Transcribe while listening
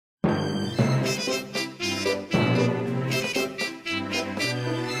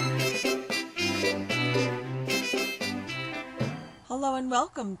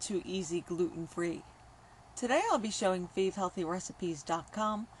welcome to Easy Gluten Free. Today I'll be showing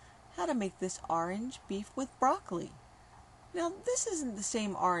favehealthyrecipes.com how to make this orange beef with broccoli. Now this isn't the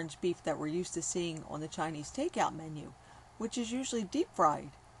same orange beef that we're used to seeing on the Chinese takeout menu, which is usually deep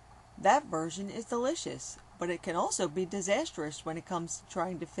fried. That version is delicious, but it can also be disastrous when it comes to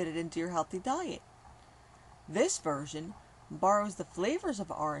trying to fit it into your healthy diet. This version borrows the flavors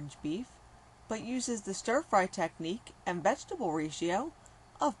of orange beef, but uses the stir-fry technique and vegetable ratio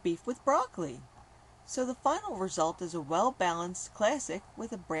of beef with broccoli. So the final result is a well-balanced classic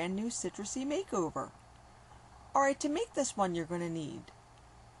with a brand new citrusy makeover. Alright, to make this one you're going to need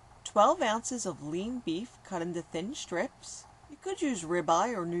 12 ounces of lean beef cut into thin strips. You could use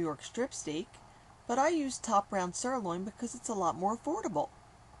ribeye or New York strip steak, but I use top round sirloin because it's a lot more affordable.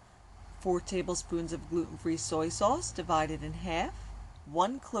 4 tablespoons of gluten-free soy sauce divided in half.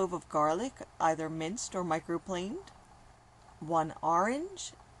 1 clove of garlic, either minced or microplaned. 1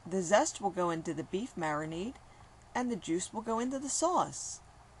 orange. The zest will go into the beef marinade, and the juice will go into the sauce.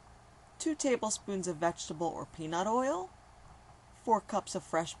 2 tablespoons of vegetable or peanut oil. 4 cups of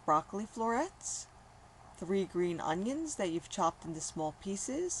fresh broccoli florets. 3 green onions that you've chopped into small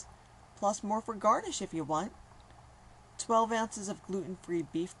pieces, plus more for garnish if you want. 12 ounces of gluten-free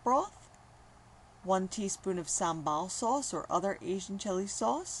beef broth. 1 teaspoon of sambal sauce or other Asian chili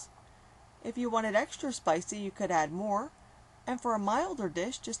sauce. If you wanted extra spicy, you could add more, and for a milder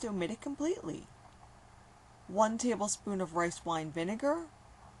dish, just omit it completely. 1 tablespoon of rice wine vinegar,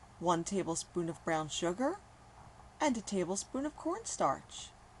 1 tablespoon of brown sugar, and a tablespoon of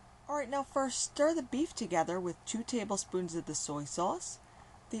cornstarch. Alright, now first stir the beef together with 2 tablespoons of the soy sauce,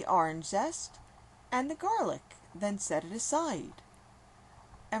 the orange zest, and the garlic, then set it aside.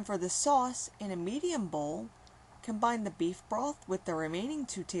 And for the sauce, in a medium bowl, combine the beef broth with the remaining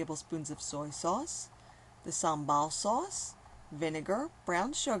 2 tablespoons of soy sauce, the sambal sauce, vinegar,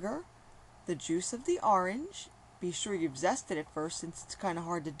 brown sugar, the juice of the orange, be sure you've zested it first since it's kind of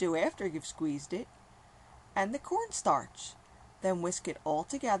hard to do after you've squeezed it, and the cornstarch. Then whisk it all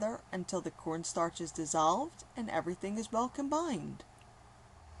together until the cornstarch is dissolved and everything is well combined.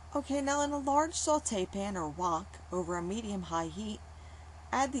 Okay, now in a large saute pan or wok over a medium-high heat,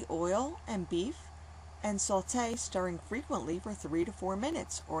 add the oil and beef and saute, stirring frequently for 3 to 4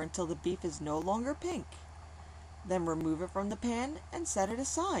 minutes or until the beef is no longer pink. Then remove it from the pan and set it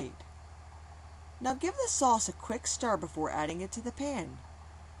aside. Now give the sauce a quick stir before adding it to the pan.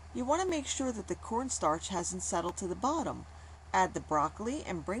 You want to make sure that the cornstarch hasn't settled to the bottom. Add the broccoli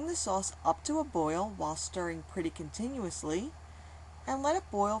and bring the sauce up to a boil while stirring pretty continuously, and let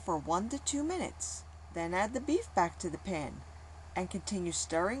it boil for 1 to 2 minutes. Then add the beef back to the pan and continue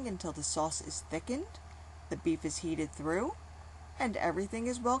stirring until the sauce is thickened, the beef is heated through, and everything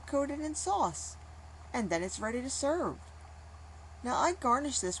is well coated in sauce, and then it's ready to serve. Now I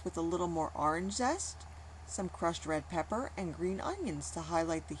garnish this with a little more orange zest, some crushed red pepper, and green onions to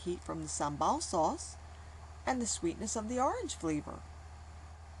highlight the heat from the sambal sauce and the sweetness of the orange flavor.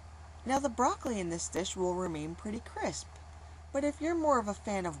 Now the broccoli in this dish will remain pretty crisp, but if you're more of a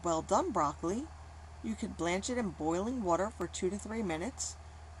fan of well done broccoli, you could blanch it in boiling water for 2 to 3 minutes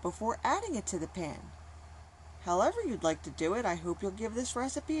before adding it to the pan. However you'd like to do it, I hope you'll give this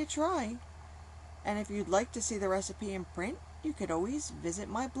recipe a try. And if you'd like to see the recipe in print, you could always visit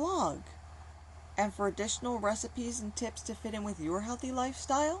my blog. And for additional recipes and tips to fit in with your healthy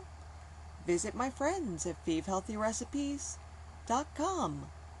lifestyle, visit my friends at favehealthyrecipes.com.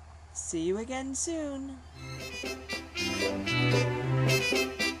 See you again soon.